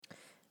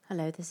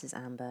Hello, this is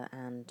Amber,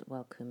 and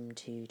welcome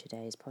to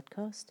today's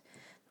podcast.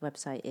 The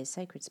website is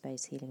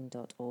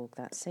sacredspacehealing.org.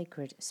 That's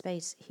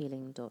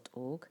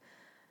sacredspacehealing.org.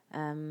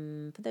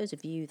 For those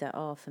of you that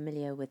are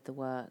familiar with the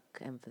work,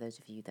 and for those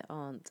of you that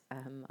aren't,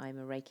 I'm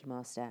a Reiki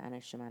master and a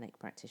shamanic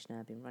practitioner.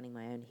 I've been running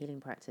my own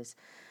healing practice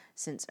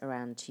since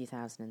around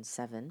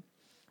 2007.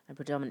 I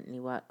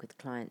predominantly work with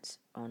clients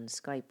on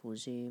Skype or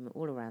Zoom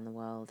all around the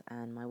world,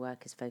 and my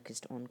work is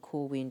focused on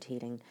core wound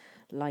healing,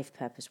 life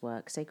purpose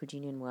work, sacred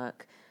union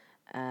work,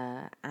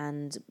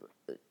 and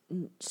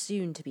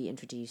soon to be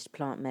introduced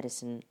plant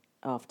medicine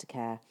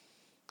aftercare,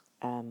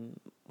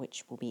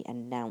 which will be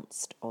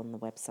announced on the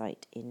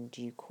website in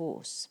due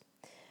course.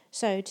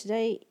 So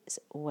today's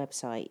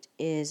website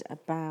is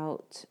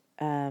about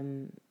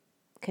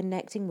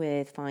connecting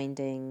with,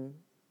 finding,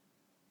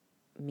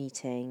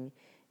 meeting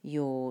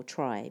your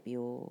tribe,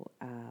 your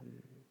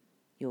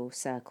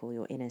circle,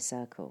 your inner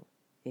circle,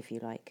 if you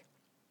like.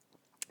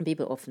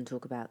 People often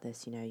talk about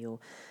this, your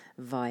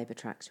vibe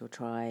attracts your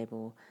tribe,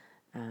 or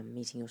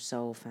meeting your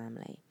soul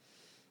family.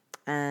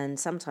 And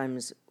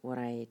sometimes what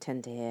I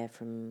tend to hear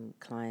from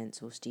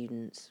clients or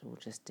students, or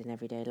just in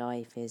everyday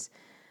life, is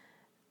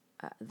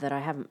that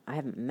I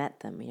haven't met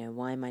them.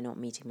 Why am I not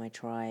meeting my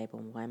tribe, or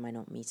why am I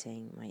not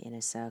meeting my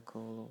inner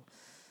circle,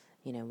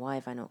 or why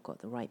have I not got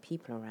the right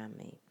people around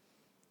me?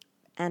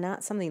 And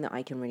that's something that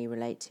I can really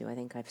relate to. I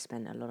think I've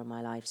spent a lot of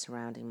my life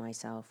surrounding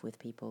myself with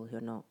people who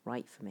are not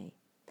right for me.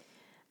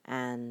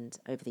 And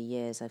over the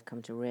years, I've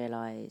come to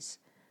realize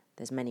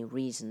there's many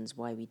reasons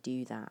why we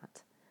do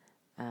that.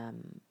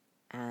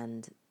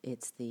 And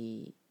it's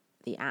the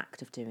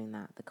act of doing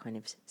that, the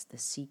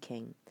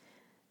seeking,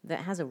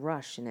 that has a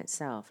rush in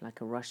itself, like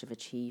a rush of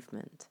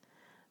achievement.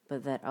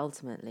 But that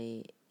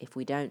ultimately, if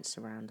we don't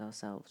surround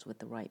ourselves with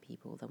the right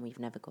people, then we've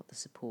never got the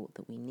support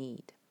that we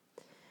need.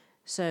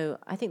 So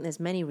I think there's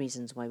many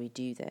reasons why we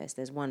do this.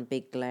 There's one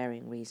big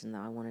glaring reason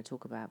that I want to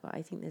talk about, but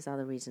I think there's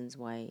other reasons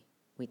why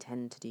we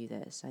tend to do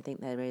this. I think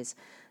there is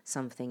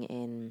something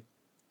in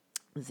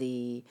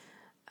the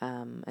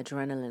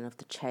adrenaline of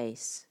the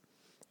chase,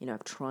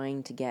 of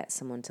trying to get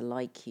someone to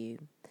like you,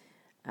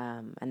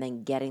 and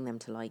then getting them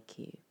to like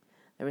you.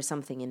 There is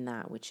something in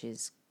that which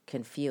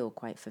can feel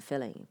quite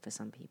fulfilling for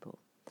some people.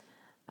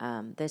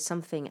 There's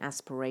something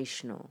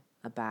aspirational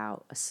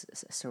about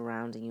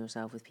surrounding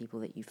yourself with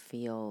people that you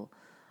feel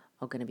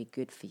are going to be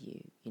good for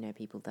you.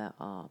 People that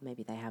are,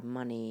 maybe they have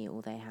money,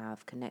 or they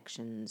have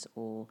connections,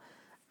 or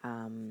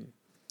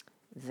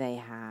they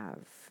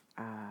have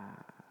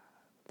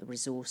the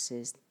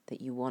resources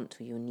that you want,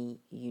 or you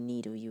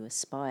need, or you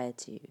aspire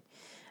to.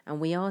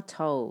 And we are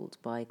told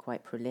by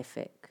quite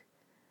prolific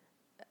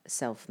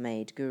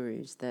self-made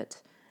gurus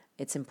that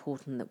it's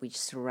important that we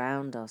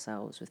surround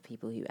ourselves with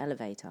people who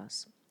elevate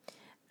us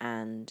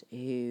and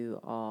who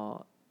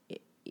are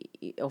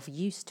of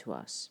use to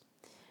us.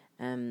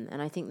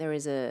 And I think there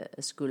is a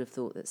school of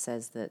thought that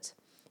says that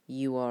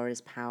you are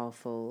as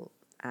powerful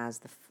as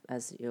the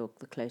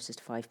closest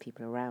 5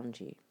 people around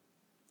you.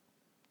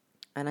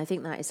 And I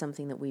think that is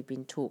something that we've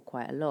been taught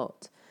quite a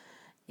lot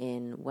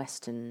in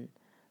Western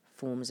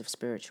forms of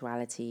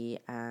spirituality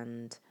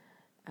and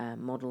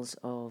models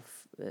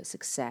of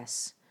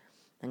success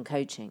and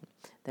coaching,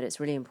 that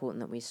it's really important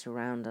that we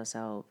surround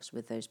ourselves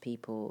with those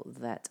people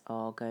that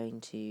are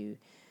going to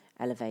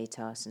elevate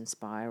us,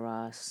 inspire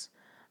us,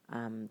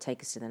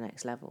 take us to the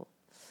next level.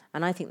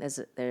 And I think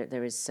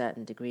there is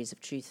certain degrees of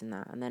truth in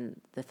that. And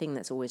then the thing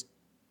that's always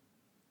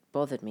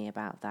bothered me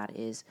about that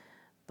is,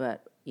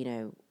 but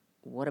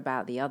what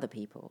about the other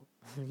people?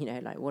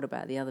 What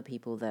about the other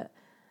people that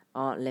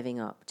aren't living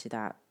up to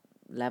that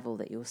level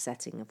that you're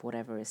setting of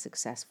whatever is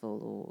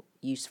successful or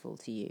useful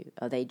to you?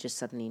 Are they just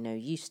suddenly no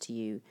use to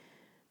you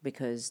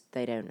because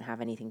they don't have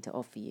anything to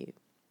offer you?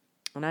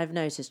 And I've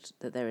noticed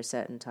that there are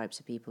certain types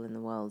of people in the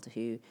world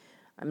who,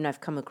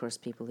 I've come across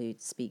people who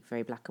speak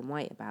very black and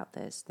white about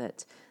this,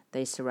 that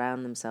they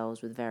surround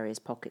themselves with various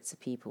pockets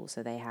of people.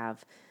 So they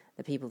have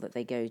the people that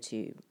they go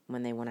to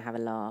when they want to have a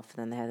laugh, and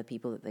then they have the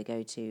people that they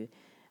go to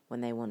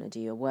when they want to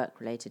do a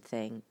work-related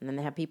thing, and then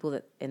they have people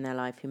that in their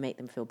life who make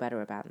them feel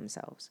better about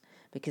themselves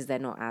because they're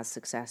not as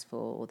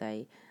successful, or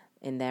they,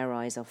 in their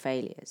eyes, are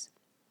failures.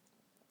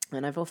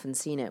 And I've often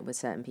seen it with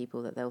certain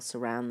people that they'll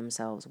surround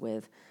themselves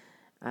with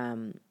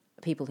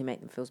people who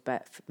make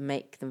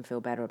them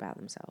feel better about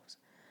themselves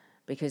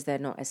because they're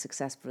not as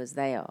successful as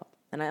they are.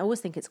 And I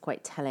always think it's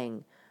quite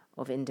telling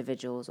of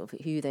individuals, of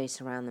who they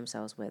surround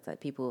themselves with.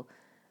 Like, people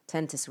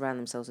tend to surround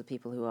themselves with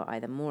people who are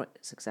either more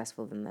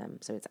successful than them,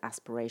 so it's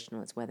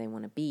aspirational, it's where they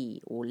want to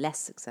be, or less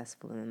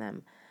successful than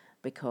them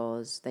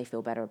because they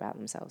feel better about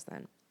themselves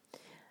then.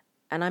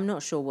 And I'm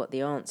not sure what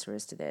the answer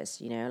is to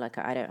this,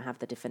 I don't have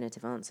the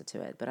definitive answer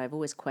to it, but I've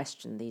always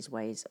questioned these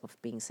ways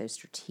of being so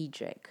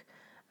strategic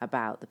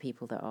about the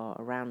people that are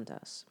around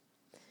us.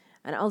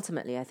 And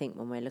ultimately, I think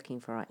when we're looking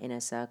for our inner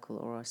circle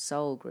or our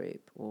soul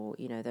group, or,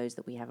 those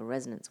that we have a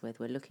resonance with,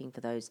 we're looking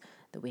for those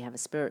that we have a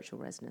spiritual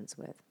resonance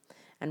with.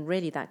 And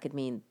really that could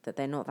mean that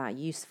they're not that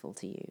useful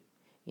to you.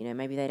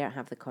 Maybe they don't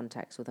have the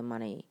contacts or the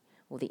money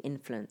or the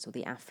influence or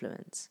the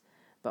affluence,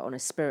 but on a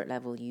spirit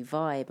level you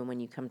vibe, and when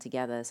you come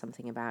together,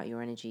 something about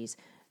your energies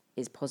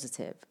is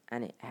positive,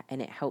 and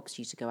it helps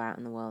you to go out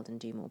in the world and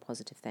do more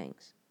positive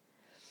things.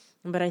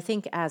 But I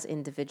think as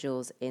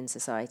individuals in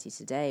society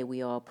today,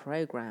 we are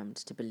programmed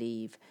to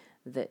believe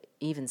that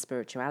even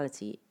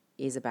spirituality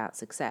is about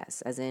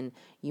success, as in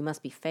you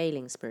must be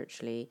failing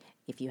spiritually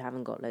if you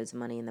haven't got loads of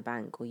money in the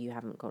bank or you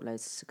haven't got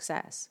loads of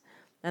success.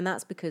 And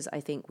that's because I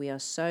think we are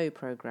so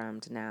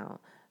programmed now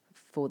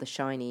for the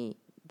shiny,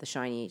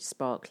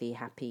 sparkly,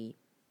 happy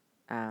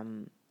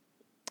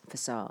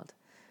facade.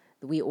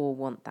 We all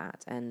want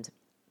that, and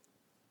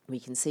we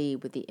can see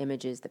with the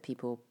images that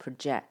people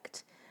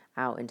project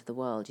out into the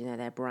world,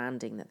 their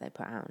branding that they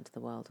put out into the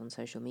world on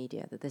social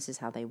media, that this is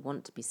how they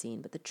want to be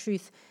seen. But the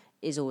truth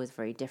is always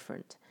very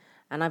different.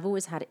 And I've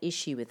always had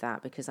issue with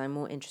that, because I'm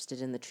more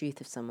interested in the truth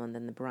of someone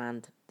than the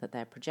brand that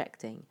they're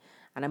projecting.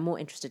 And I'm more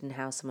interested in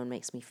how someone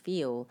makes me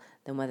feel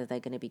than whether they're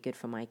going to be good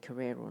for my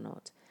career or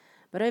not.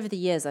 But over the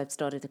years, I've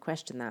started to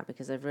question that,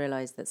 because I've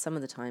realized that some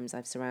of the times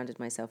I've surrounded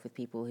myself with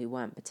people who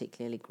weren't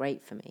particularly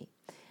great for me.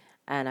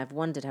 And I've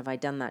wondered, have I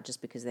done that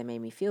just because they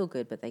made me feel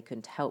good, but they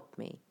couldn't help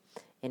me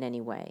in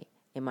any way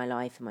in my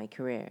life, in my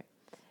career?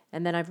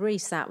 And then I've really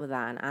sat with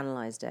that and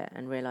analysed it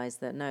and realised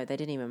that no, they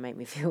didn't even make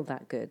me feel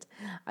that good.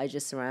 I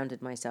just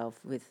surrounded myself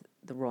with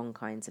the wrong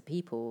kinds of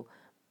people,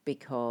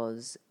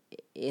 because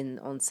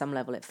on some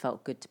level it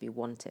felt good to be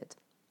wanted.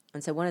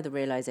 And so one of the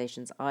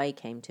realisations I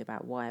came to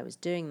about why I was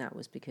doing that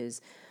was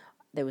because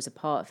there was a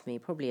part of me,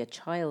 probably a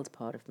child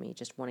part of me,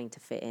 just wanting to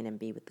fit in and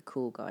be with the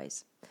cool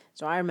guys.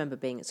 So I remember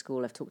being at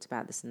school, I've talked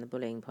about this in the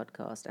bullying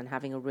podcast, and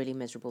having a really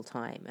miserable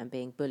time and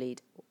being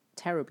bullied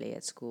terribly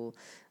at school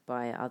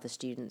by other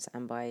students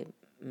and by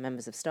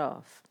members of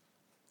staff.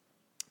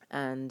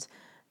 And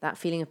that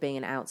feeling of being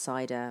an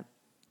outsider,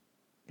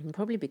 and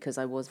probably because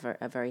I was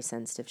a very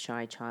sensitive,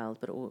 shy child,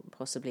 but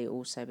possibly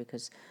also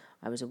because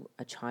I was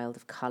a child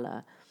of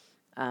colour,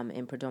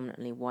 in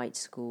predominantly white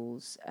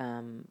schools,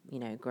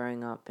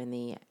 growing up in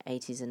the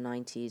 80s and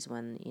 90s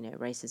when,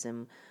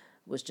 racism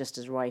was just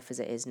as rife as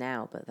it is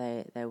now, but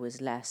there was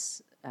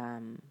less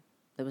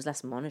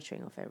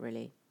monitoring of it,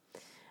 really.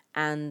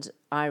 And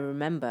I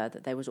remember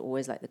that there was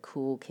always like the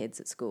cool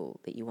kids at school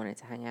that you wanted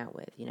to hang out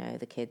with,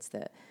 the kids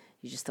that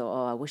you just thought,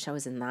 oh, I wish I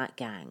was in that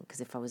gang, because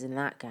if I was in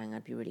that gang,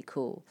 I'd be really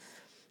cool.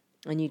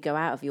 And you'd go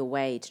out of your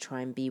way to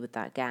try and be with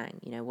that gang.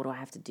 What do I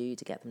have to do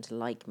to get them to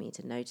like me,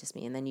 to notice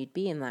me? And then you'd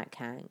be in that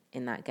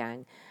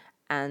gang,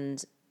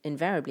 and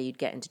invariably you'd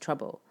get into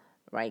trouble,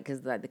 right?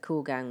 Because like the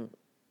cool gang,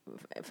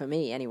 for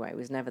me anyway,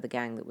 was never the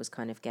gang that was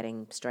kind of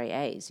getting straight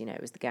A's.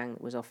 It was the gang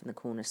that was off in the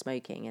corner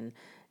smoking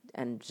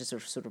and just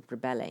sort of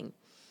rebelling.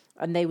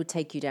 And they would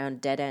take you down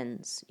dead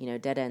ends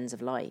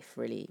of life,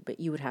 really.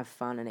 But you would have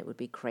fun, and it would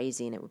be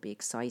crazy, and it would be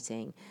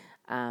exciting.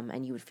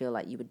 And you would feel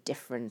like you were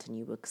different, and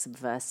you were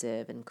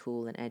subversive and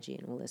cool and edgy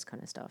and all this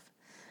kind of stuff.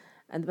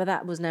 But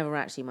that was never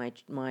actually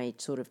my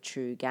sort of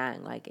true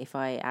gang. Like, if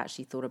I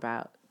actually thought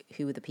about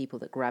who were the people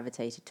that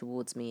gravitated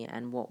towards me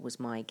and what was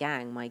my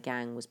gang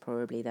was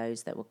probably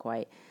those that were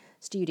quite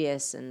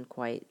studious and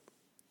quite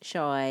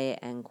shy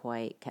and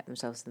quite kept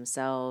themselves to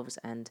themselves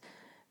and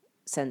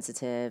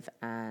sensitive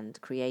and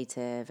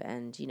creative,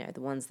 and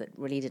the ones that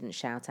really didn't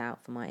shout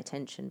out for my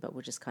attention but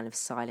were just kind of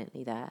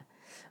silently there.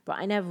 But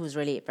I never was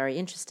really very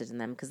interested in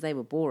them, because they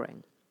were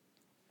boring.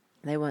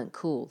 They weren't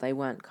cool, they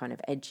weren't kind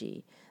of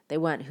edgy, they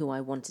weren't who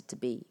I wanted to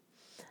be.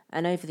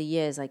 And over the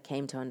years I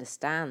came to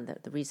understand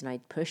that the reason I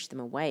pushed them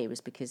away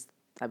was because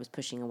I was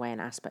pushing away an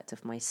aspect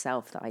of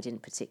myself that I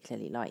didn't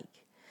particularly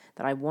like,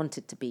 that I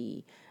wanted to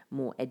be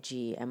more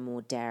edgy and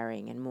more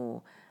daring and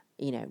more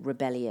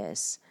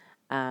rebellious,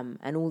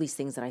 and all these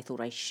things that I thought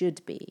I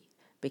should be,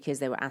 because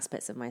there were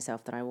aspects of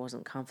myself that I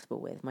wasn't comfortable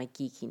with, my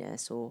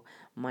geekiness or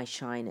my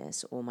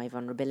shyness or my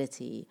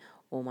vulnerability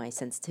or my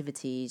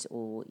sensitivities,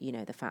 or,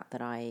 the fact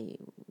that I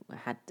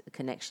had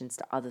connections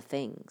to other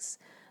things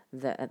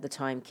that at the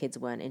time kids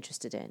weren't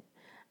interested in,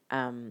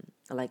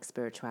 like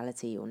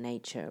spirituality or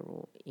nature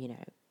or,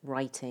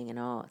 writing and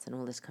art and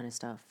all this kind of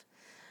stuff.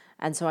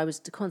 And so I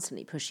was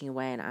constantly pushing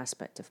away an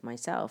aspect of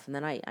myself. And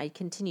then I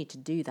continued to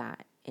do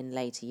that in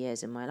later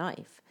years in my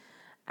life,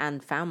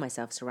 and found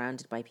myself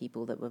surrounded by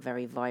people that were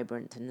very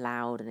vibrant and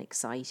loud and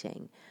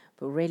exciting,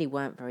 but really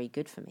weren't very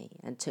good for me,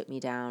 and took me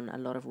down a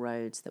lot of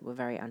roads that were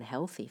very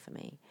unhealthy for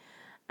me.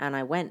 And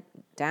I went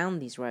down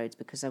these roads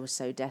because I was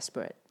so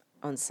desperate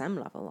on some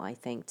level, I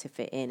think, to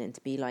fit in and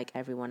to be like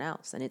everyone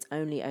else. And it's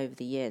only over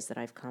the years that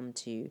I've come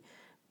to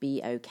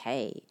be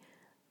okay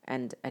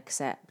and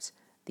accept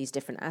these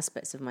different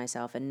aspects of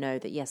myself, and know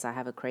that, yes, I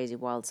have a crazy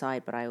wild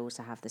side, but I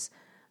also have this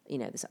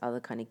this other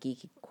kind of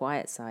geeky,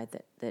 quiet side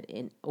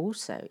that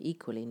also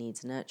equally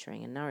needs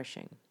nurturing and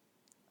nourishing.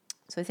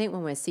 So I think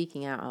when we're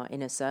seeking out our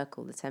inner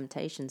circle, the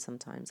temptation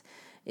sometimes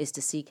is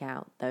to seek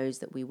out those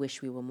that we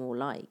wish we were more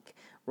like,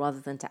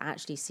 rather than to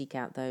actually seek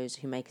out those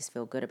who make us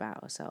feel good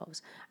about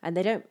ourselves. And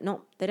they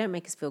don't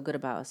make us feel good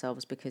about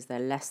ourselves because they're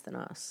less than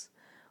us,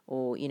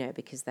 or,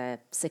 because they're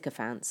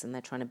sycophants and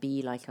they're trying to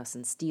be like us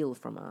and steal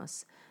from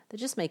us. They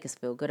just make us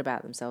feel good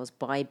about themselves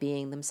by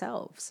being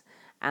themselves.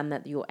 and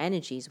that your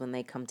energies, when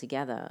they come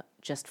together,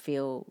 just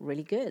feel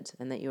really good,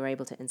 and that you're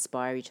able to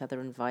inspire each other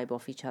and vibe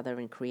off each other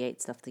and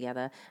create stuff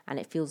together, and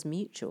it feels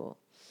mutual.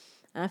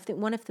 And I think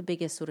one of the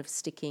biggest sort of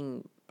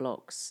sticking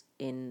blocks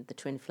in the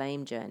twin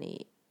flame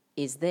journey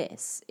is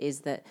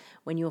that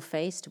when you're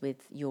faced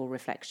with your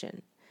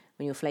reflection,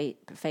 when you're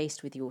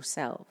faced with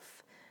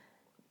yourself,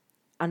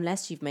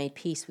 unless you've made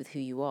peace with who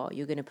you are,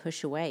 you're going to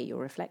push away your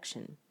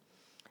reflection.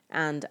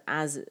 And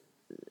as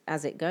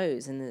it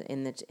goes in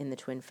the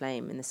twin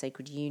flame, in the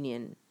sacred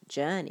union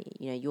journey,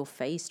 you're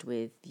faced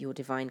with your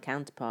divine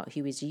counterpart,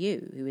 who is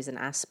you, who is an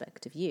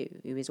aspect of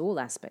you, who is all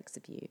aspects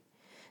of you.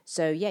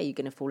 So yeah, you're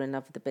going to fall in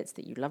love with the bits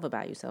that you love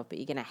about yourself, but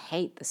you're going to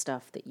hate the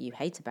stuff that you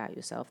hate about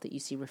yourself that you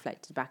see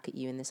reflected back at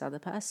you in this other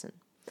person.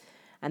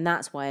 And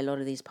that's why a lot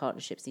of these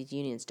partnerships, these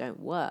unions don't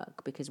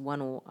work, because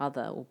one or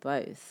other or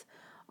both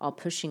are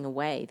pushing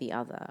away the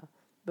other,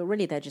 but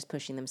really they're just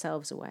pushing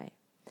themselves away.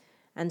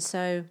 And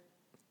so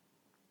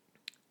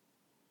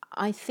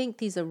I think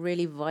these are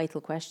really vital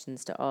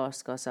questions to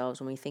ask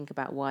ourselves when we think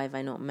about, why have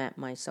I not met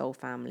my soul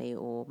family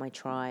or my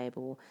tribe,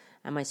 or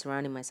am I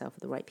surrounding myself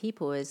with the right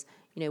people? Is,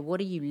 what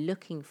are you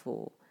looking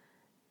for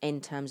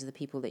in terms of the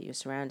people that you're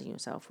surrounding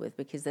yourself with?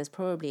 Because there's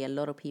probably a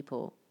lot of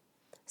people,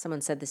 someone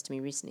said this to me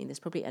recently, there's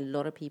probably a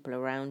lot of people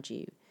around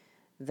you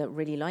that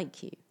really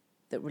like you,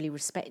 that really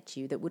respect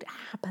you, that would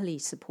happily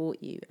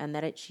support you, and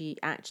that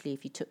actually,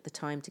 if you took the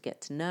time to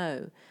get to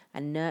know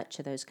and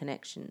nurture those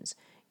connections,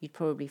 you'd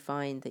probably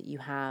find that you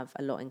have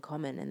a lot in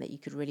common and that you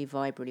could really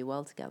vibe really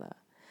well together.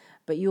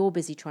 But you're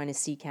busy trying to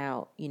seek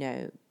out,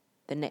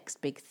 the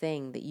next big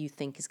thing that you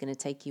think is going to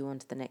take you on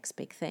to the next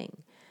big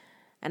thing.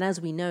 And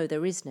as we know,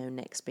 there is no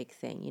next big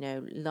thing.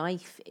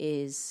 Life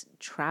is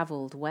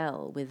traveled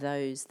well with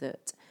those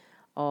that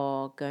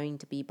are going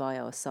to be by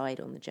our side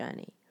on the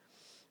journey,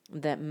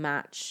 that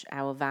match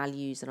our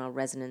values and our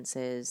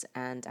resonances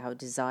and our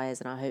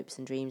desires and our hopes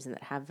and dreams, and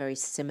that have very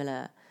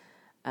similar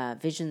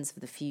visions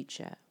for the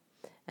future.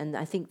 And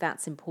I think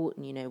that's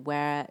important.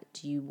 Where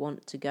do you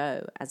want to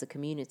go as a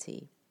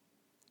community?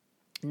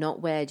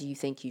 Not where do you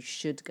think you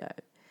should go?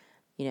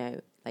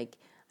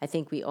 I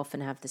think we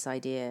often have this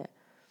idea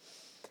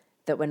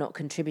that we're not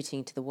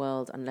contributing to the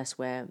world unless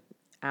we're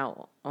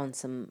out on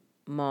some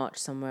march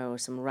somewhere or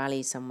some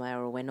rally somewhere,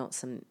 or we're not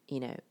some,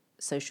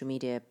 social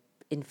media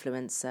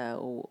influencer,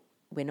 or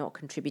we're not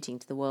contributing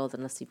to the world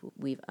unless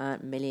we've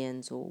earned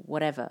millions or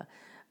whatever.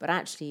 But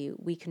actually,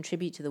 we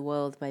contribute to the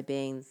world by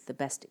being the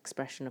best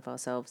expression of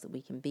ourselves that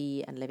we can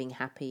be, and living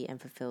happy and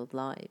fulfilled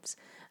lives.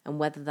 And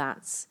whether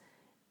that's,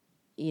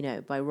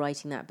 by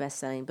writing that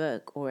best-selling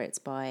book, or it's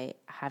by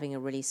having a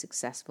really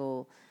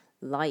successful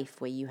life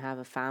where you have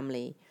a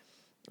family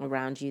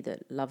around you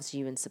that loves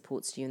you and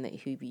supports you, and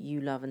that who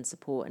you love and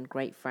support, and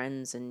great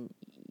friends, and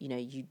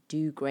you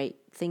do great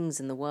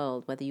things in the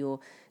world, whether you're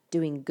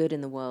doing good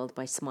in the world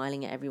by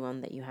smiling at everyone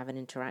that you have an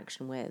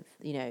interaction with,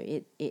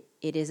 it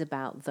is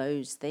about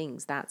those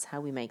things. That's how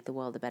we make the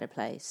world a better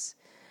place.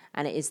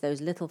 And it is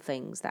those little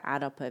things that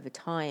add up over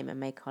time and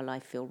make our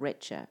life feel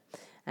richer.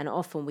 And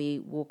often we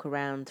walk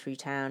around through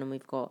town and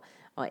we've got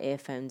our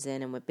earphones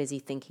in and we're busy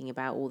thinking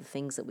about all the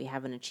things that we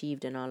haven't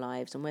achieved in our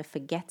lives, and we're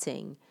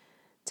forgetting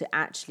to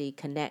actually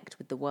connect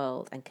with the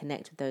world and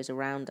connect with those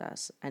around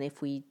us. And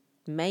if we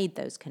made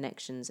those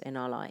connections in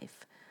our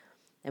life,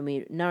 and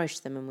we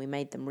nourished them and we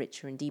made them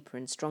richer and deeper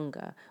and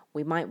stronger,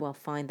 we might well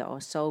find that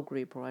our soul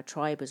group or our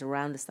tribe was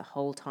around us the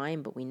whole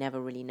time, but we never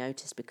really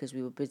noticed because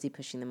we were busy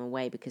pushing them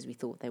away because we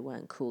thought they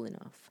weren't cool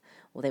enough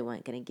or they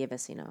weren't going to give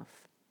us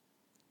enough.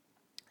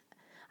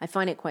 I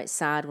find it quite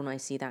sad when I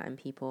see that in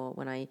people,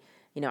 when I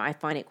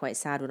find it quite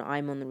sad when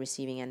I'm on the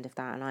receiving end of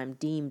that and I'm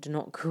deemed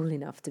not cool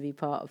enough to be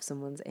part of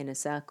someone's inner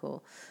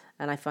circle.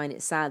 And I find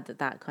it sad that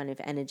that kind of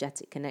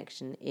energetic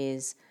connection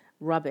is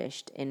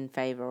rubbished in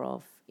favor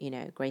of,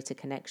 greater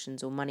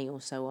connections or money or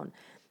so on.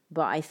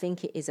 But I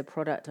think it is a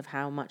product of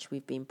how much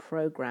we've been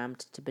programmed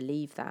to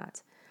believe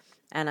that.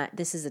 And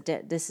this is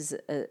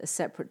a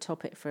separate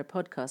topic for a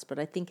podcast, but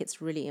I think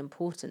it's really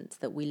important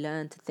that we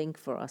learn to think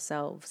for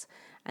ourselves,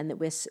 and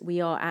that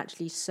we are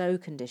actually so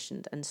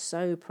conditioned and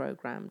so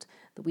programmed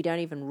that we don't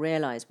even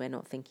realize we're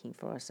not thinking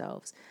for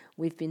ourselves.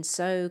 We've been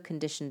so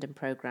conditioned and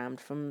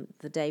programmed from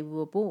the day we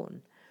were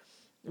born.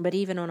 But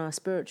even on our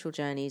spiritual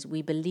journeys,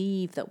 we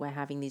believe that we're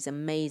having these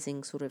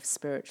amazing sort of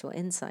spiritual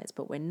insights,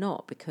 but we're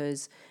not,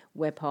 because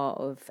we're part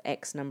of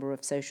X number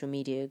of social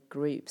media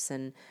groups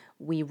and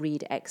we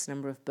read X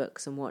number of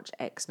books and watch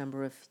X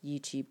number of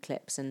YouTube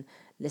clips and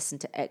listen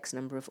to X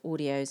number of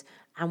audios.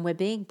 And we're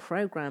being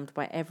programmed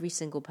by every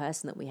single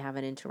person that we have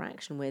an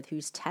interaction with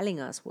who's telling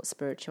us what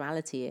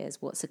spirituality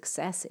is, what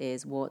success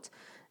is, what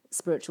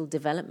spiritual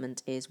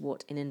development is,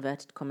 what, in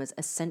inverted commas,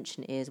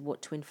 ascension is,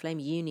 what twin flame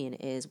union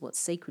is, what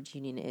sacred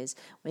union is.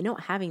 We're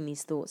not having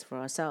these thoughts for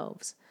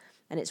ourselves.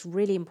 And it's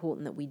really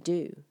important that we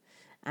do.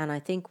 And I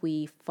think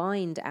we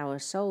find our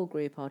soul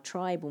group, our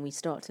tribe, when we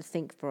start to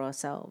think for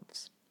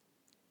ourselves.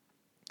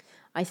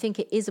 I think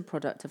it is a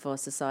product of our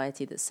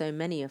society that so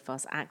many of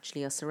us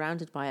actually are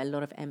surrounded by a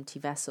lot of empty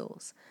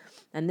vessels.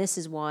 And this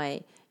is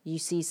why, You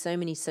see so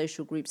many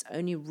social groups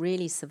only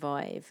really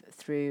survive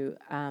through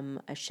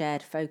a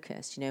shared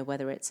focus,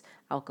 whether it's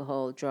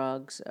alcohol,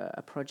 drugs,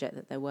 a project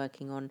that they're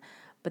working on,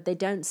 but they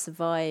don't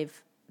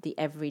survive the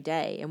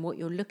everyday. And what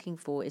you're looking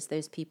for is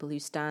those people who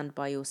stand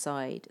by your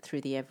side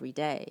through the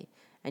everyday,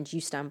 and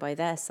you stand by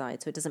their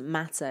side. So it doesn't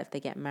matter if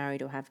they get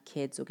married or have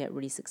kids or get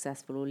really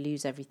successful or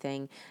lose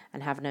everything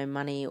and have no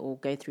money or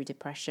go through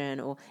depression,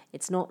 or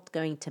it's not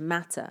going to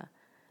matter,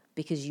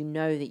 because you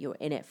know that you're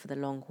in it for the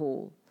long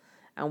haul.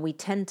 And we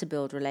tend to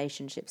build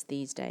relationships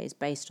these days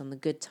based on the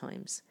good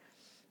times.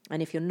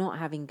 And if you're not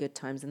having good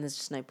times, then there's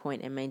just no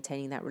point in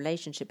maintaining that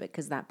relationship,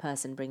 because that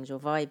person brings your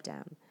vibe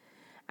down.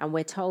 And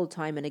we're told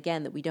time and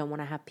again that we don't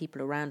want to have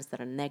people around us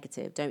that are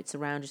negative. Don't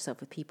surround yourself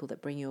with people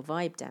that bring your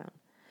vibe down.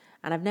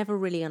 And I've never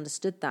really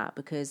understood that,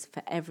 because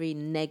for every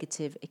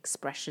negative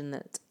expression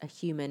that a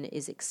human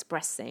is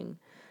expressing,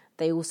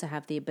 they also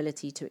have the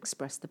ability to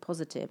express the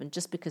positive. And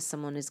just because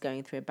someone is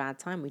going through a bad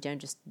time, we don't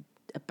just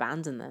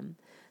abandon them.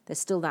 They're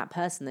still that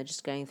person, they're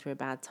just going through a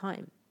bad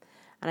time.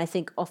 And I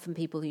think often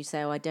people who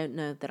say, I don't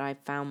know that I've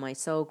found my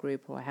soul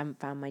group, or I haven't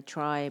found my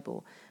tribe,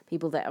 or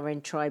people that are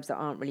in tribes that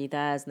aren't really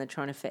theirs and they're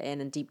trying to fit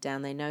in and deep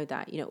down they know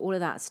that, all of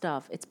that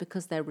stuff, it's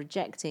because they're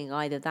rejecting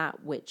either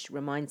that which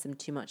reminds them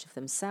too much of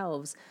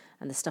themselves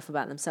and the stuff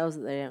about themselves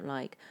that they don't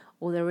like,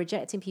 or they're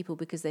rejecting people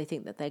because they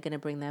think that they're going to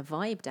bring their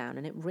vibe down,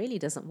 and it really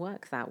doesn't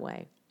work that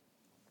way.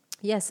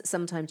 Yes,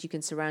 sometimes you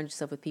can surround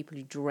yourself with people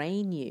who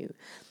drain you,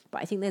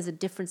 but I think there's a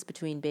difference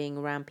between being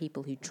around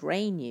people who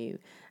drain you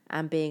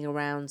and being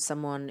around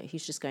someone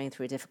who's just going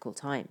through a difficult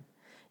time.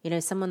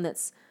 Someone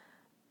that's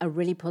a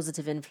really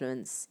positive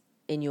influence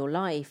in your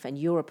life, and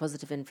you're a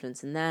positive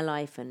influence in their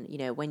life, and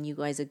when you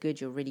guys are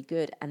good, you're really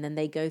good, and then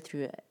they go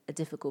through a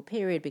difficult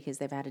period because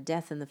they've had a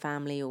death in the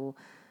family or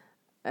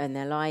in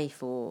their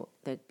life, or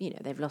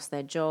they've lost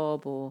their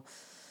job, or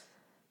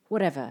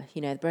whatever,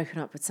 they're broken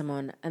up with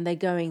someone and they're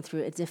going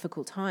through a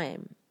difficult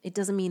time. It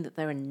doesn't mean that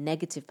they're a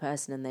negative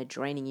person and they're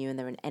draining you and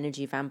they're an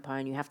energy vampire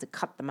and you have to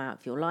cut them out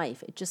of your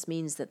life. It just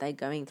means that they're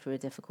going through a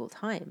difficult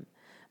time.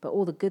 But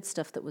all the good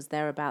stuff that was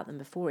there about them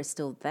before is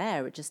still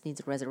there. It just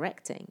needs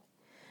resurrecting.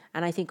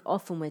 And I think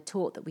often we're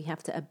taught that we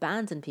have to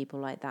abandon people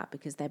like that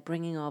because they're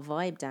bringing our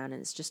vibe down,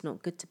 and it's just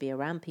not good to be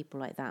around people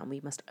like that, and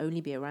we must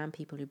only be around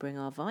people who bring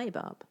our vibe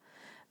up.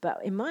 But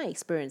in my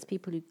experience,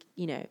 people who,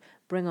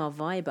 bring our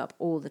vibe up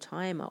all the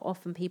time are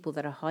often people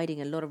that are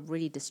hiding a lot of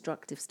really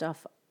destructive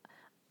stuff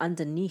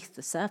underneath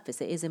the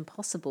surface. It is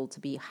impossible to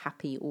be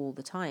happy all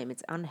the time.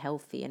 It's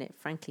unhealthy, and it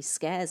frankly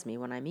scares me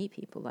when I meet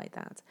people like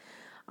that.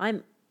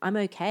 I'm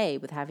okay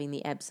with having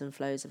the ebbs and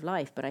flows of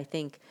life, but I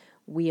think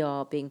we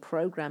are being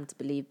programmed to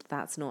believe that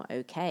that's not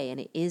okay, and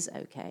it is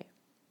okay.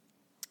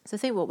 So I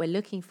think what we're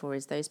looking for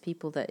is those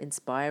people that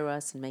inspire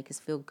us and make us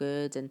feel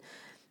good, and,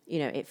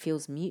 it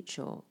feels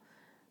mutual.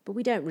 But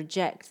we don't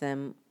reject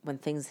them when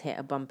things hit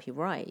a bumpy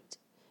ride.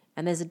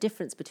 And there's a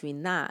difference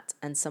between that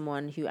and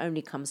someone who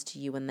only comes to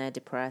you when they're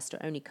depressed, or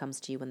only comes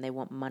to you when they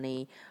want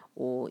money,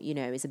 or,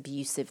 is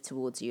abusive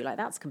towards you. Like,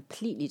 that's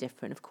completely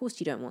different. Of course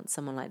you don't want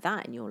someone like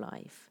that in your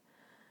life.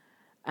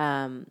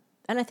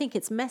 And I think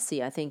it's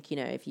messy. I think,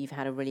 if you've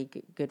had a really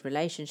good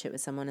relationship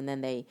with someone and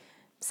then they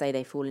say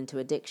they fall into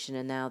addiction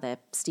and now they're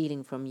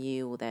stealing from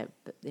you, or their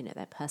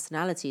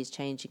personality is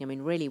changing. I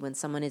mean, really, when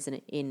someone is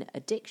in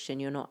addiction,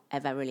 you're not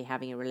ever really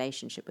having a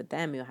relationship with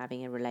them. You're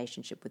having a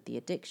relationship with the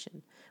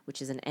addiction,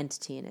 which is an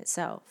entity in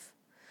itself.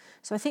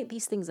 So I think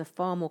these things are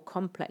far more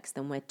complex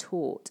than we're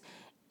taught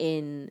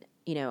in,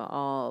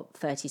 our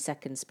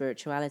 30-second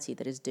spirituality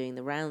that is doing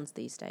the rounds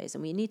these days.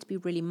 And we need to be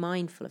really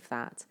mindful of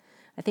that.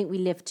 I think we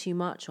live too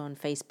much on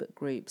Facebook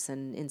groups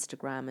and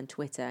Instagram and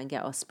Twitter and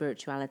get our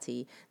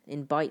spirituality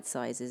in bite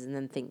sizes, and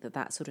then think that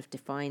that sort of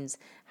defines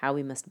how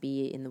we must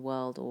be in the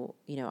world, or,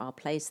 our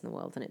place in the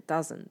world. And it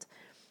doesn't.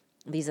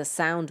 These are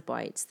sound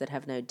bites that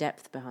have no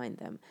depth behind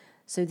them.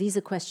 So these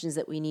are questions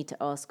that we need to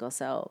ask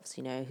ourselves.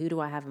 Who do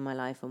I have in my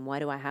life, and why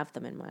do I have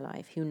them in my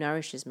life? Who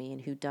nourishes me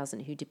and who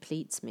doesn't? Who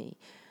depletes me?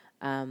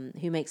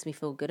 Who makes me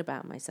feel good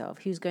about myself?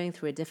 Who's going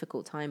through a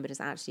difficult time but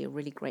is actually a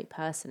really great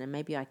person, and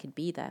maybe I could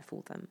be there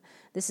for them?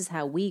 This is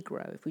how we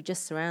grow. If we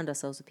just surround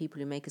ourselves with people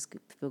who make us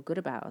feel good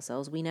about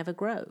ourselves, we never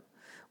grow.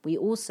 We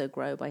also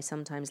grow by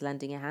sometimes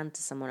lending a hand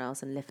to someone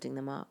else and lifting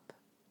them up.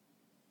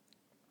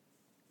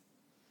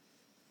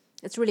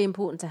 It's really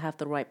important to have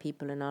the right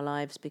people in our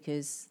lives,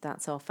 because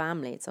that's our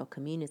family, it's our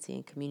community,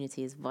 and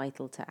community is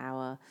vital to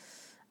our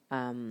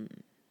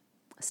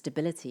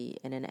stability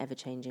in an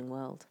ever-changing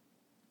world.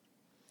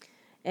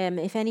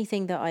 If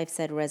anything that I've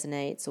said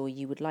resonates, or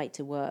you would like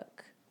to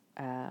work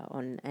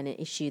on an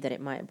issue that it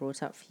might have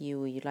brought up for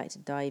you, or you'd like to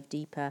dive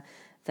deeper,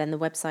 then the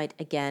website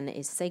again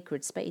is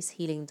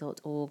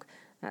sacredspacehealing.org.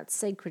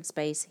 That's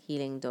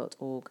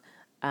sacredspacehealing.org.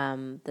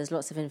 There's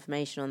lots of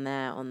information on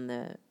there on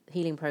the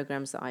healing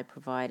programs that I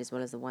provide, as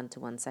well as the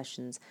one-to-one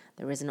sessions.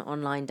 There is an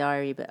online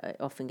diary, but it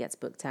often gets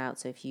booked out.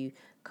 So if you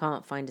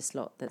can't find a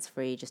slot that's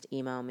free, just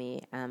email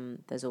me.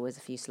 There's always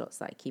a few slots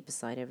that I keep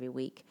aside every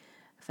week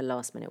for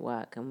last-minute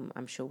work, and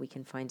I'm sure we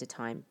can find a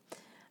time.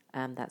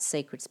 That's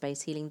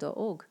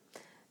sacredspacehealing.org.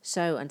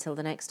 So until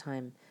the next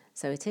time,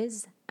 so it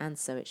is, and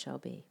so it shall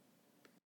be.